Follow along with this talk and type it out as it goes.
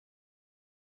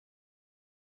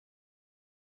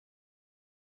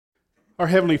Our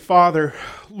Heavenly Father,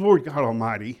 Lord God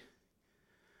Almighty,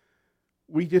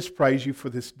 we just praise you for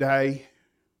this day,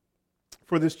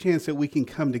 for this chance that we can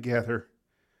come together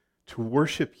to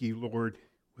worship you, Lord,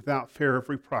 without fear of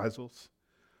reprisals.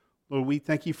 Lord, we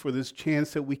thank you for this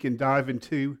chance that we can dive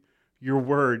into your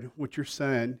word, what your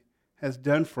Son has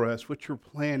done for us, what your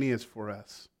plan is for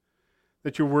us,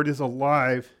 that your word is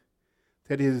alive,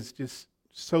 that it is just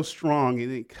so strong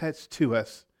and it cuts to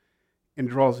us and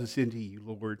draws us into you,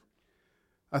 Lord.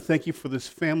 I thank you for this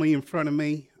family in front of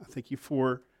me. I thank you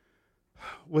for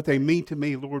what they mean to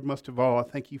me, Lord, most of all. I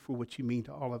thank you for what you mean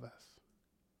to all of us.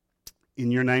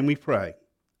 In your name we pray.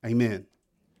 Amen.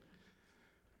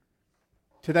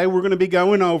 Today we're going to be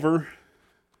going over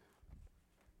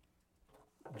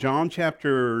John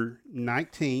chapter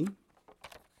 19,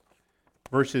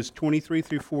 verses 23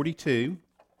 through 42.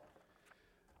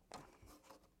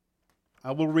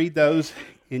 I will read those,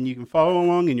 and you can follow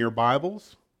along in your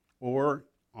Bibles or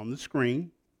on the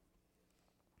screen,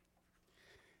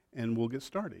 and we'll get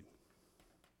started.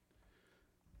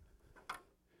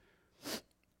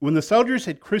 When the soldiers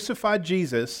had crucified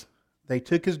Jesus, they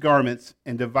took his garments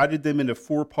and divided them into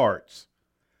 4 parts,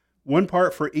 one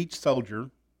part for each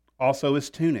soldier, also his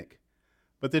tunic.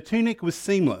 But the tunic was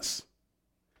seamless,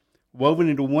 woven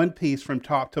into one piece from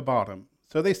top to bottom.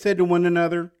 So they said to one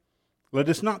another, "Let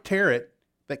us not tear it,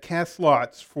 but cast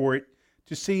lots for it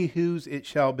to see whose it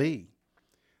shall be."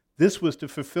 This was to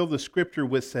fulfill the scripture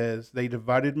which says, "They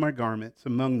divided my garments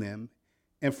among them,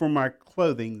 and for my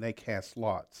clothing they cast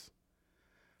lots."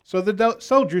 So the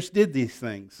soldiers did these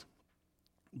things.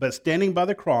 But standing by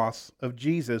the cross of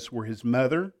Jesus were his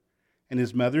mother and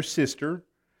his mother's sister,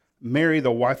 Mary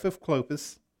the wife of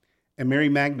Clopas, and Mary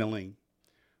Magdalene.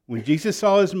 When Jesus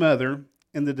saw his mother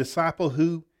and the disciple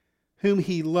whom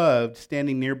he loved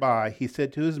standing nearby, he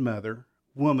said to his mother,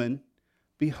 "Woman,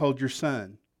 behold your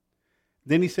son."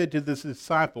 Then he said to the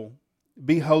disciple,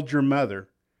 "Behold your mother."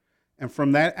 And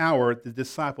from that hour, the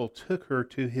disciple took her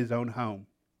to his own home.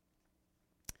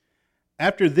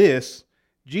 After this,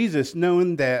 Jesus,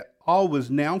 knowing that all was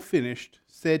now finished,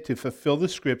 said to fulfill the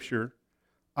scripture,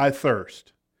 "I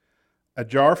thirst." A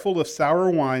jar full of sour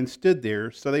wine stood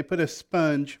there, so they put a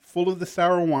sponge full of the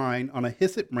sour wine on a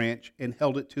hyssop branch and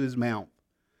held it to his mouth.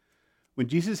 When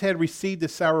Jesus had received the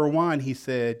sour wine, he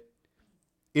said,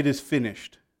 "It is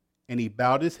finished." And he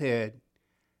bowed his head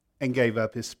and gave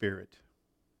up his spirit.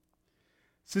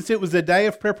 Since it was a day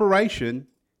of preparation,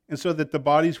 and so that the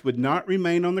bodies would not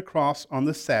remain on the cross on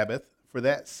the Sabbath, for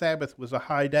that Sabbath was a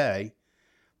high day,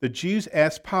 the Jews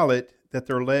asked Pilate that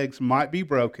their legs might be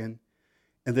broken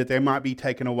and that they might be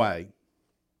taken away.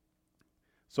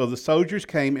 So the soldiers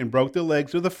came and broke the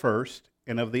legs of the first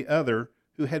and of the other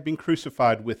who had been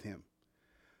crucified with him.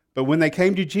 But when they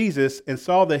came to Jesus and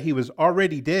saw that he was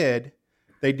already dead,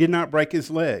 they did not break his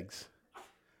legs.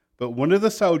 But one of the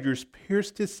soldiers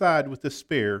pierced his side with a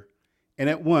spear, and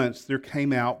at once there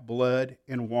came out blood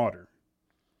and water.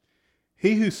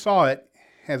 He who saw it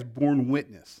has borne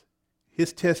witness.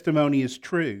 His testimony is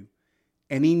true,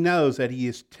 and he knows that he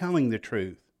is telling the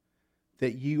truth,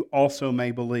 that you also may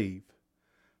believe.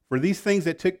 For these things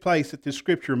that took place that the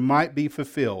scripture might be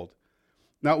fulfilled.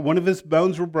 Not one of his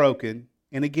bones were broken,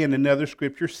 and again another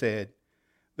scripture said,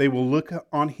 "They will look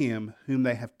on him whom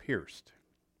they have pierced."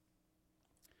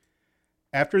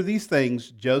 After these things,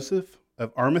 Joseph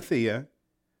of Arimathea,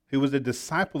 who was a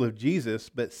disciple of Jesus,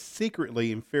 but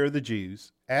secretly in fear of the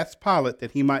Jews, asked Pilate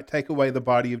that he might take away the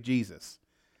body of Jesus.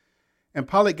 And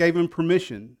Pilate gave him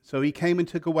permission, so he came and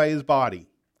took away his body.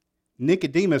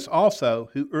 Nicodemus also,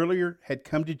 who earlier had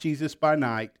come to Jesus by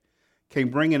night, came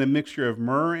bringing a mixture of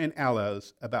myrrh and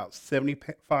aloes, about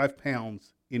 75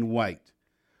 pounds in weight.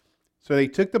 So they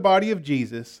took the body of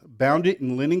Jesus, bound it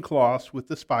in linen cloths with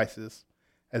the spices,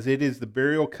 as it is the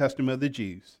burial custom of the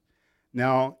Jews.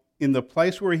 Now, in the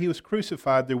place where he was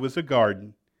crucified, there was a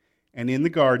garden, and in the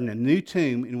garden a new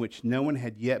tomb in which no one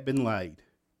had yet been laid.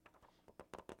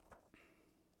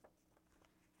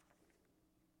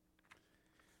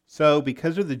 So,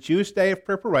 because of the Jewish day of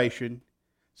preparation,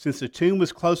 since the tomb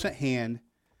was close at hand,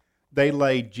 they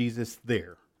laid Jesus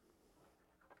there.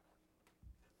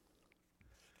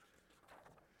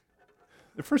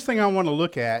 The first thing I want to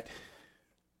look at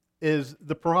is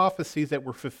the prophecies that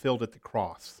were fulfilled at the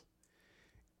cross.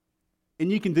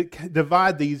 And you can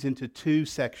divide these into 2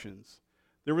 sections.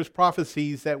 There was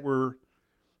prophecies that were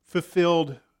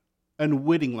fulfilled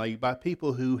unwittingly by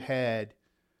people who had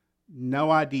no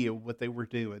idea what they were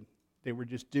doing. They were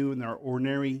just doing their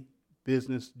ordinary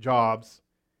business jobs,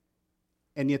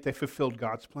 and yet they fulfilled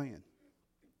God's plan.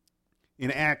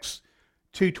 In Acts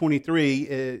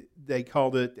 2:23, they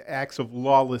called it acts of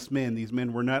lawless men. These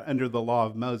men were not under the law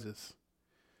of Moses.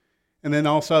 And then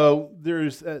also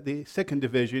there's the second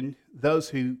division, those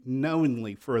who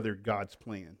knowingly furthered God's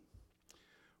plan.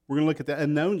 We're going to look at the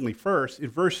unknowingly first. In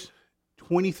verse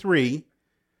 23,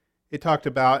 it talked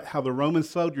about how the Roman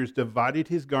soldiers divided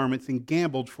his garments and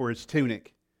gambled for his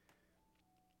tunic.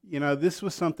 You know, this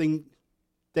was something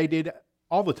they did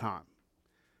all the time.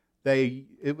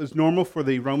 It was normal for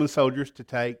the Roman soldiers to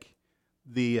take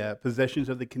the possessions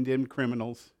of the condemned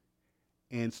criminals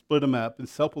and split them up and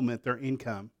supplement their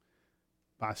income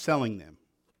by selling them.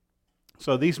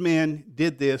 So these men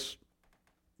did this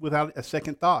without a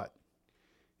second thought.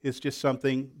 It's just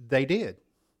something they did.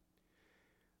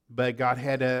 But God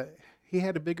had a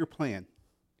bigger plan.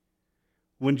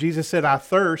 When Jesus said, "I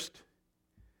thirst,"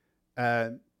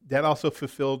 that also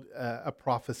fulfilled a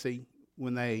prophecy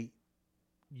when they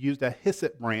used a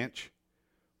hyssop branch,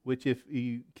 which, if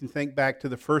you can think back to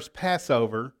the first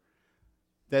Passover,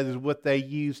 that is what they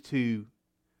used to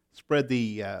spread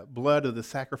the blood of the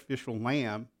sacrificial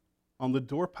lamb on the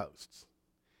doorposts.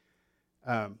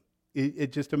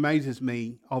 It just amazes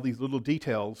me, all these little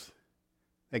details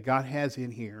that God has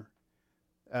in here.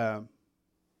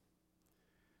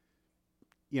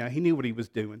 He knew what he was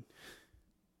doing.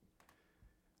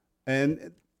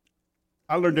 And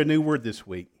I learned a new word this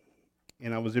week,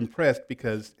 and I was impressed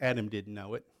because Adam didn't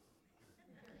know it.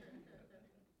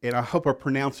 And I hope I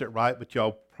pronounce it right, but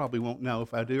y'all probably won't know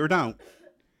if I do or don't.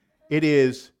 It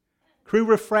is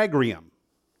crurifragrium.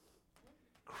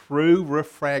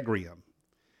 Crurifragrium.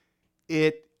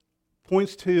 It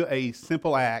points to a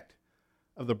simple act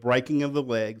of the breaking of the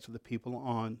legs of the people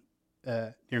on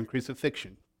during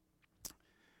crucifixion.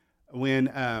 When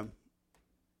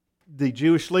the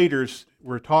Jewish leaders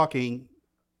were talking,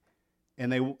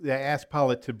 and they asked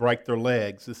Pilate to break their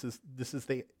legs. This is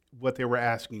what they were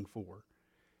asking for,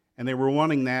 and they were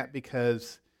wanting that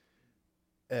because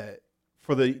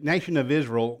for the nation of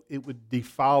Israel, it would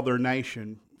defile their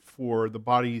nation for the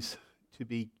bodies to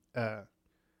be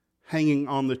hanging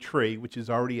on the tree, which is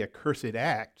already a cursed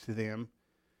act to them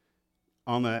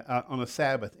on a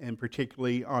Sabbath, and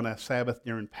particularly on a Sabbath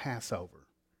during Passover.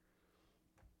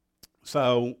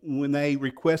 So when they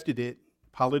requested it,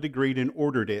 Pilate agreed and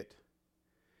ordered it,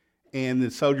 and the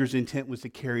soldiers' intent was to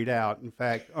carry it out. In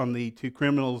fact, on the two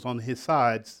criminals on his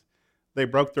sides, they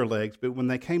broke their legs, but when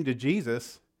they came to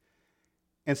Jesus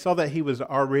and saw that he was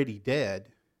already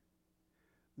dead,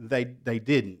 they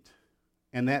didn't.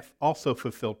 And that also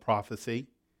fulfilled prophecy.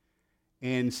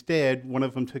 And instead, one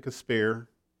of them took a spear,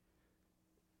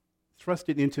 thrust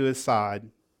it into his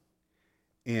side,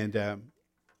 and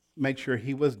make sure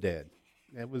he was dead.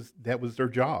 That was their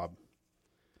job.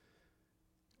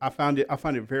 I find it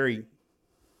very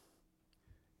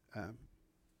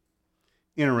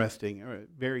interesting, or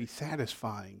very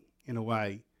satisfying in a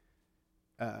way.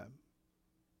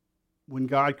 When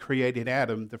God created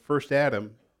Adam, the first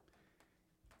Adam,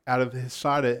 out of his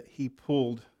side he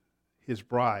pulled his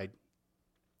bride,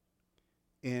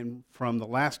 and from the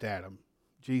last Adam,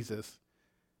 Jesus,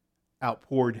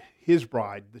 outpoured his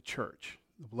bride, the church,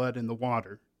 the blood and the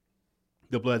water.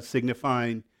 The blood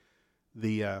signifying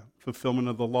the fulfillment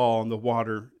of the law, and the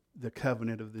water, the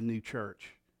covenant of the new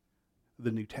church,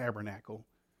 the new tabernacle.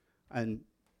 And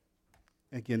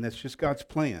again, that's just God's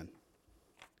plan.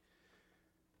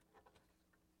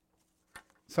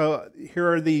 So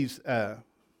here are these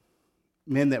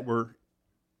men that were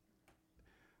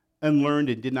unlearned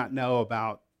and did not know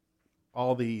about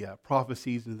all the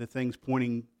prophecies and the things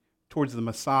pointing towards the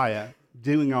Messiah,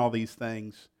 doing all these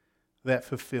things that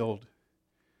fulfilled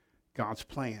God's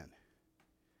plan.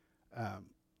 And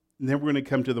then we're going to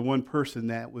come to the one person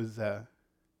that was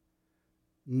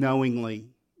knowingly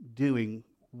doing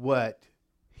what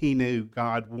he knew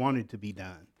God wanted to be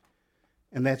done,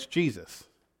 and that's Jesus.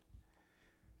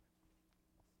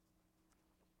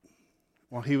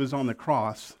 While he was on the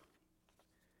cross,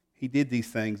 he did these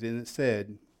things, and it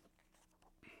said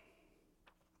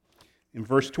in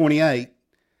verse 28,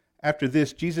 after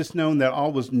this, Jesus, knowing that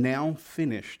all was now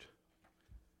finished,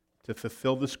 to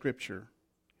fulfill the scripture,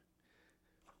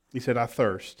 he said, I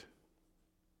thirst.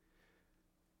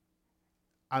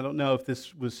 I don't know if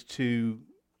this was to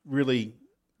really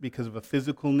because of a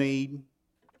physical need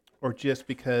or just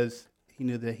because he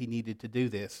knew that he needed to do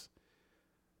this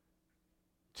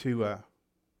to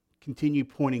continue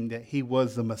pointing that he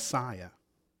was the Messiah.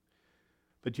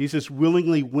 But Jesus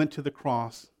willingly went to the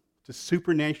cross to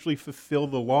supernaturally fulfill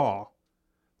the law,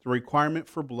 the requirement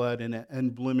for blood and an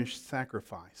unblemished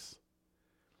sacrifice.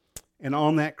 And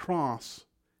on that cross,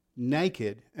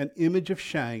 naked, an image of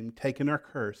shame, taking our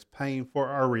curse, paying for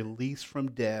our release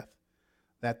from death,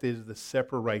 that is the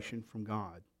separation from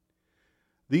God.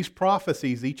 These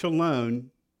prophecies, each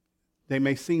alone, they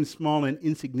may seem small and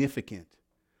insignificant,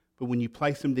 but when you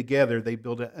place them together, they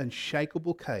build an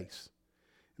unshakable case,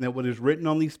 and that what is written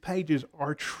on these pages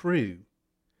are true,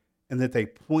 and that they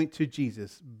point to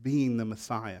Jesus being the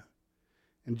Messiah.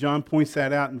 And John points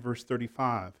that out in verse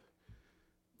 35,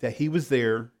 that he was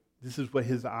there, this is what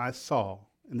his eyes saw,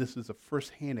 and this is a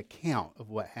first-hand account of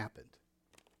what happened.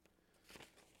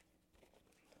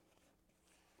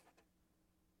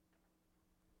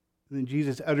 And then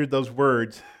Jesus uttered those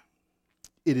words,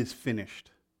 "It is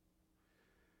finished."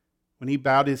 When he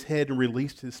bowed his head and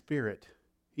released his spirit,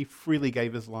 he freely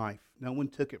gave his life. No one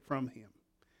took it from him.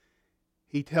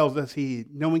 He tells us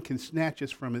no one can snatch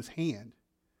us from his hand.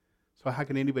 So how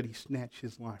can anybody snatch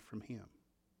his life from him?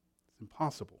 It's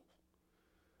impossible.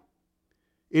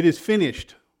 It is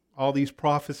finished. All these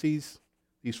prophecies,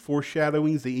 these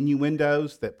foreshadowings, the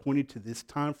innuendos that pointed to this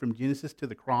time from Genesis to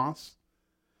the cross,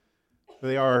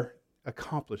 they are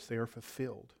accomplished. They are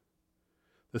fulfilled.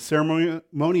 The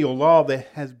ceremonial law that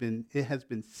has been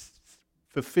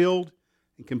fulfilled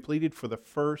and completed for the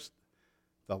first,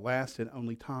 the last, and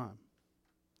only time.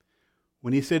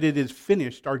 When he said it is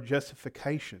finished, our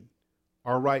justification,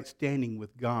 our right standing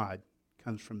with God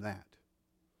comes from that.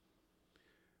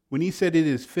 When he said it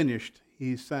is finished,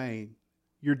 he's saying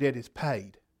your debt is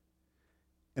paid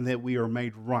and that we are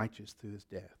made righteous through his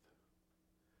death.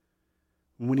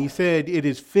 When he said it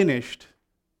is finished,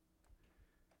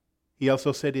 he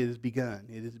also said it is begun,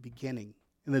 it is beginning,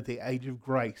 and that the age of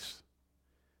grace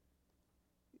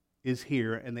is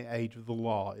here and the age of the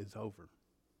law is over.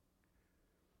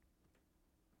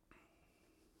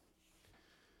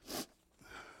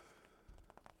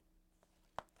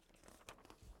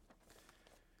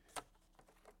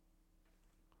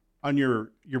 On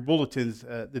your bulletins,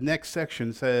 the next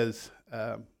section says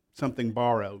something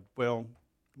borrowed. Well,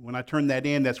 when I turned that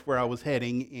in, that's where I was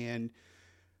heading, and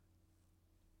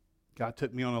God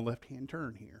took me on a left-hand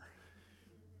turn here.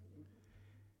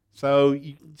 So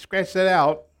you can scratch that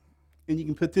out, and you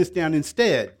can put this down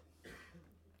instead.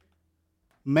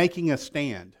 Making a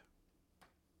stand.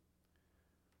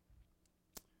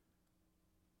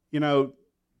 You know,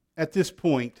 at this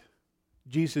point,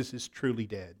 Jesus is truly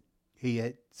dead.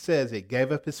 He says it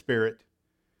gave up his spirit.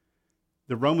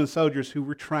 The Roman soldiers who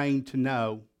were trained to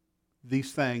know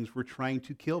these things, were trained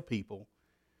to kill people,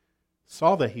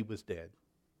 saw that he was dead.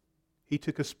 He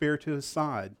took a spear to his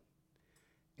side,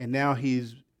 and now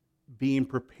he's being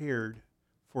prepared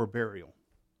for burial.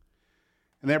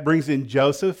 And that brings in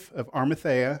Joseph of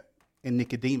Arimathea and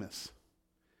Nicodemus.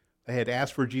 They had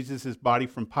asked for Jesus' body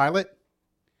from Pilate.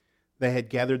 They had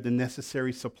gathered the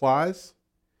necessary supplies,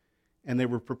 and they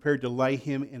were prepared to lay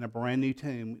him in a brand new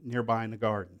tomb nearby in the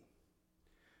garden.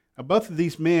 Now, both of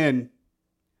these men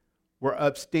were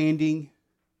upstanding,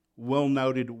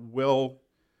 well-noted, well-looked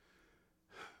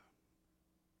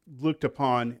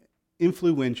upon,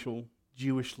 influential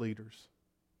Jewish leaders.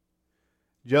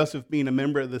 Joseph being a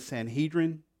member of the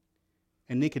Sanhedrin,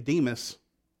 and Nicodemus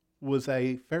was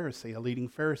a Pharisee, a leading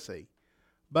Pharisee.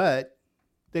 But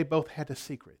they both had a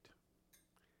secret.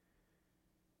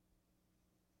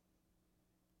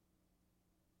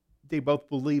 They both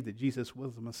believed that Jesus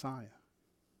was the Messiah.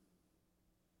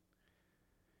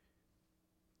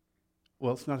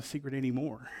 Well, it's not a secret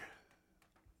anymore.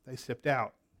 They stepped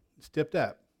up.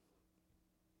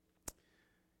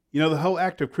 You know, the whole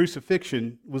act of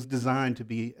crucifixion was designed to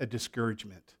be a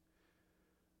discouragement.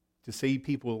 To see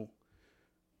people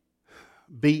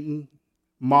beaten,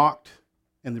 mocked,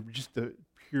 and just the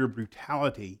pure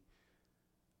brutality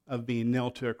of being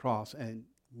nailed to a cross and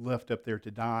left up there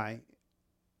to die,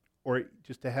 or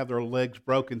just to have their legs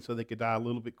broken so they could die a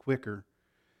little bit quicker.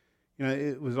 You know,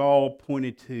 it was all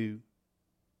pointed to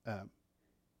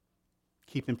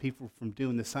keeping people from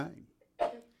doing the same.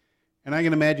 And I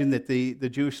can imagine that the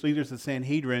Jewish leaders of the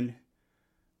Sanhedrin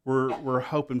were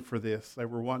hoping for this. They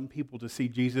were wanting people to see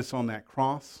Jesus on that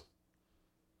cross.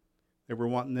 They were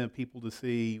wanting the people to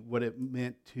see what it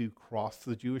meant to cross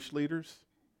the Jewish leaders.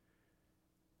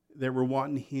 They were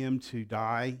wanting him to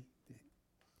die,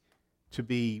 to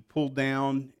be pulled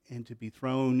down, and to be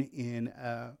thrown in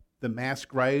the mass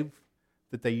grave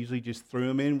that they usually just threw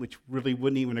him in, which really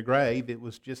wasn't even a grave. It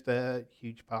was just a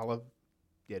huge pile of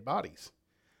dead bodies,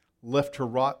 left to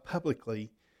rot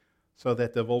publicly so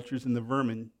that the vultures and the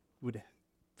vermin would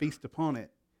feast upon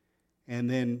it and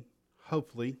then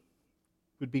hopefully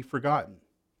would be forgotten.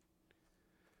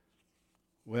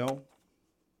 Well,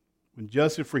 when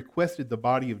Joseph requested the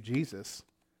body of Jesus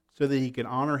so that he could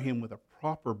honor him with a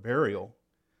proper burial,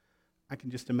 I can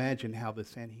just imagine how the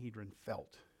Sanhedrin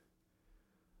felt.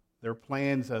 Their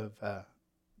plans of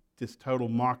this total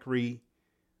mockery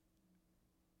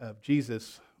of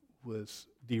Jesus was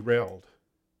derailed.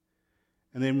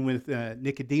 And then with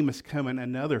Nicodemus coming,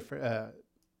 another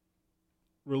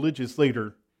religious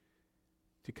leader,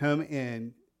 to come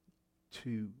and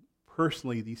to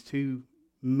personally, these two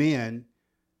men,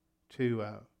 to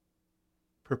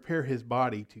prepare his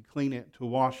body, to clean it, to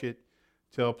wash it,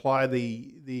 to apply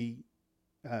the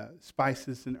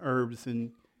spices and herbs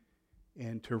and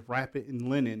to wrap it in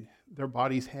linen. Their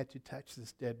bodies had to touch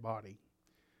this dead body.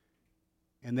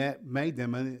 And that made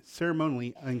them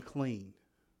ceremonially unclean.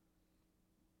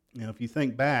 Now, if you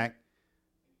think back,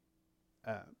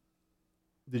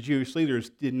 the Jewish leaders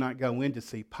did not go in to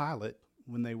see Pilate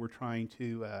when they were trying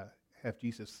to have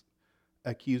Jesus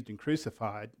accused and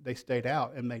crucified. They stayed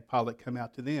out and made Pilate come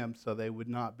out to them so they would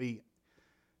not be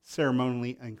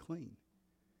ceremonially unclean.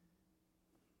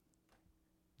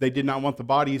 They did not want the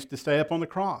bodies to stay up on the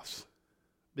cross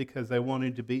because they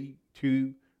wanted the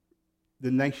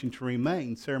nation to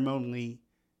remain ceremonially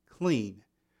clean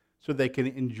so they could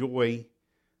enjoy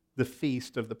the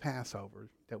feast of the Passover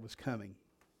that was coming.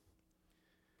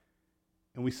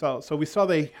 And we saw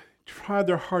they tried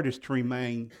their hardest to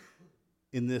remain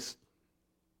in this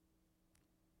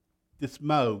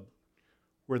mode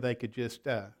where they could just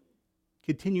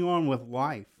continue on with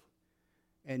life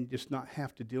and just not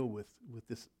have to deal with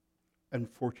this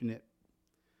unfortunate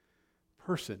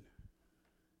person.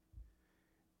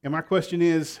 And my question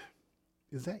is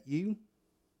that you?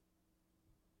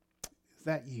 Is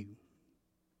that you?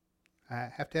 I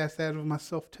have to ask that of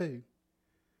myself too.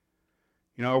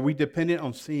 Are we dependent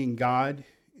on seeing God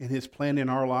and His plan in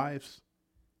our lives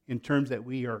in terms that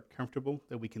we are comfortable,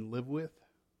 that we can live with?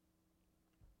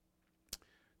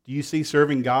 Do you see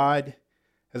serving God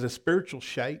as a spiritual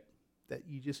shape that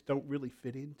you just don't really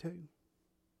fit into?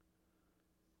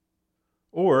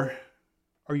 Or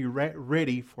are you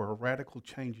ready for a radical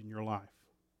change in your life?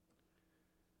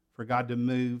 For God to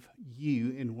move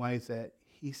you in ways that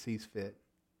He sees fit,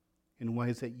 in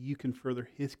ways that you can further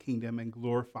His kingdom and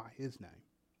glorify His name,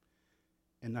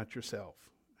 and not yourself,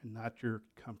 and not your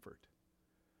comfort.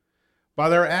 By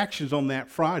their actions on that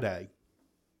Friday,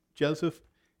 Joseph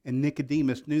and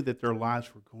Nicodemus knew that their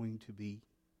lives were going to be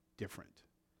different.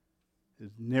 It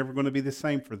was never going to be the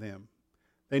same for them.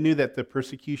 They knew that the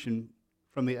persecution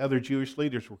from the other Jewish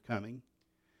leaders were coming.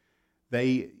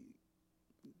 They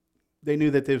knew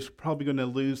that they was probably going to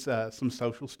lose some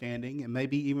social standing, and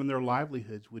maybe even their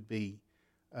livelihoods would be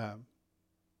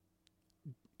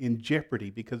in jeopardy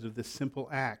because of this simple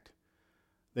act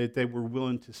that they were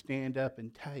willing to stand up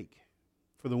and take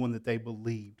for the one that they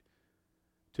believed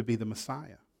to be the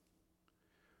Messiah.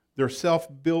 Their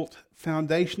self-built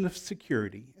foundation of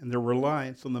security and their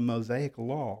reliance on the Mosaic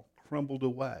law crumbled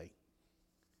away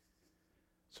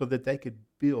so that they could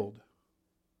build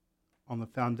on the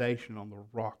foundation, on the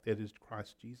rock that is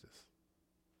Christ Jesus.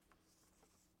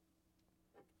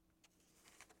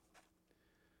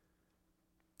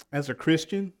 As a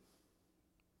Christian,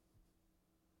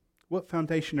 what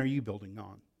foundation are you building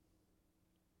on?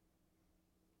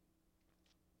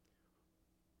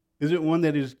 Is it one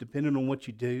that is dependent on what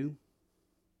you do,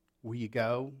 where you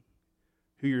go,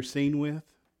 who you're seen with?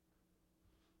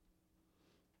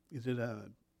 Is it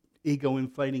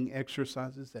ego-inflating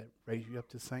exercises that raise you up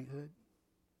to sainthood?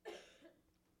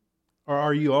 Or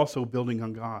are you also building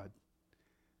on God,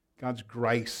 God's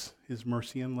grace, His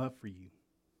mercy and love for you?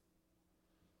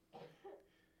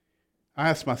 I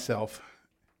ask myself,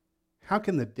 how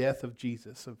can the death of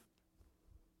Jesus, of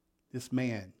this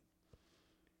man,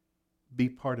 be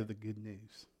part of the good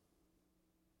news?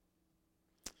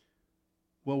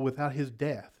 Well, without His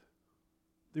death,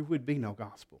 there would be no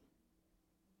gospel.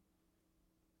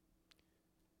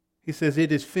 He says,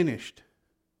 "It is finished.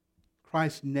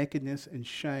 Christ's nakedness and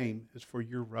shame is for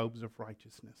your robes of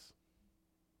righteousness."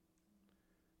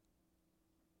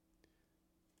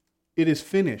 It is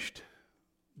finished.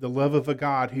 The love of a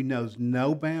God who knows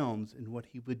no bounds in what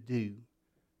He would do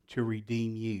to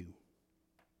redeem you.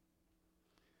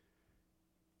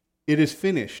 It is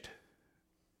finished.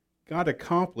 God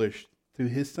accomplished through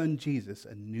His Son Jesus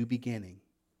a new beginning.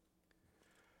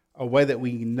 A way that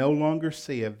we no longer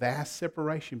see a vast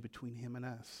separation between Him and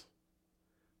us,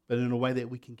 but in a way that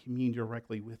we can commune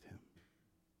directly with Him.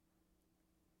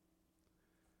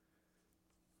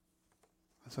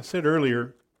 As I said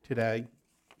earlier today,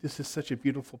 this is such a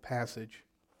beautiful passage.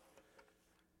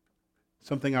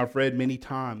 Something I've read many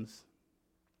times.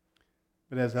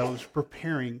 But as I was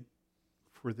preparing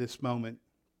for this moment,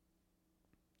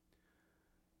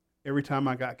 every time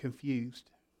I got confused,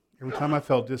 every time I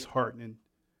felt disheartened,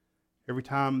 every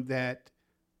time that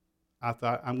I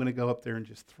thought I'm going to go up there and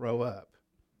just throw up,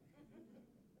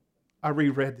 I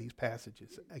reread these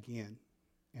passages again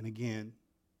and again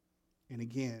and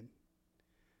again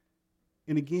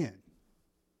and again.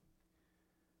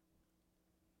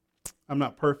 I'm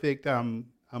not perfect. I'm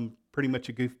pretty much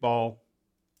a goofball.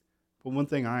 But one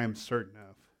thing I am certain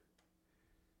of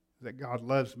is that God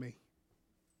loves me.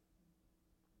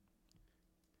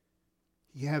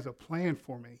 He has a plan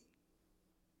for me.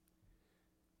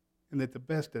 And that the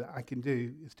best that I can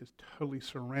do is to totally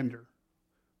surrender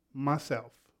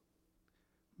myself,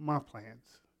 my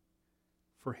plans,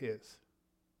 for His.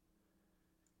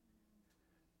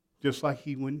 Just like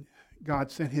when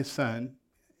God sent His Son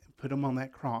and put Him on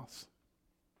that cross.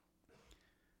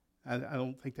 I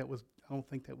don't think that was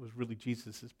really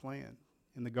Jesus' plan.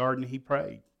 In the garden, He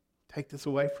prayed, "Take this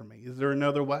away from me. Is there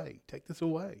another way? Take this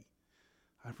away.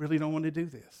 I really don't want to do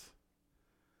this."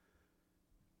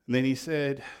 And then He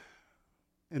said,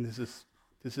 and this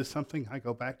is something I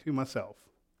go back to myself,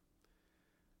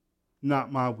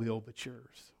 "Not my will, but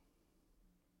yours."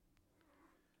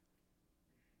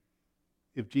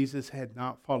 If Jesus had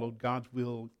not followed God's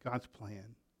will, God's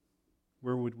plan,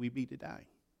 where would we be today?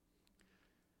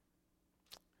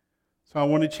 So I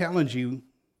want to challenge you,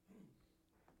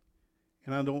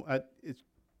 and it's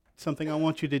something I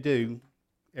want you to do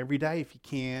every day if you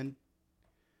can.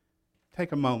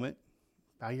 Take a moment,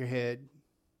 bow your head,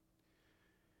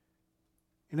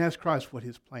 and ask Christ what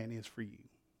His plan is for you.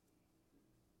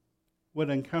 What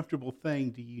uncomfortable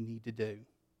thing do you need to do?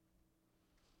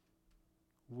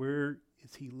 Where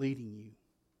is He leading you?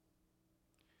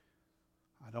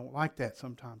 I don't like that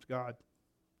sometimes, God.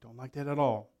 Don't like that at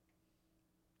all.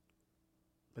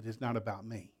 But it's not about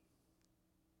me.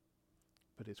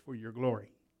 But it's for your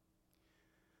glory.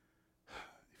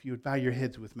 If you would bow your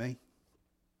heads with me.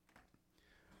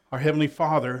 Our Heavenly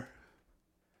Father,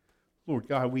 Lord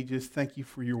God, we just thank You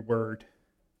for Your word.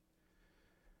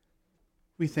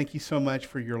 We thank You so much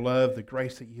for Your love, the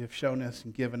grace that You have shown us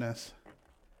and given us.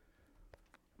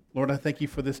 Lord, I thank You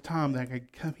for this time that I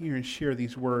could come here and share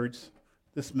these words,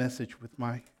 this message with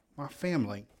my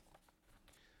family.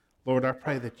 Lord, I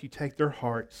pray that You take their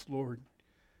hearts, Lord,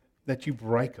 that You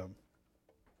break them,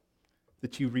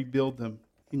 that You rebuild them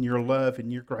in Your love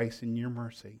and Your grace and Your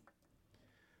mercy,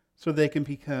 so they can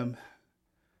become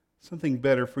something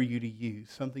better for You to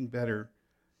use, something better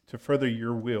to further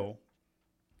Your will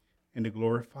and to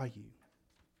glorify You.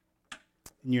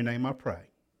 In Your name I pray.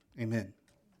 Amen.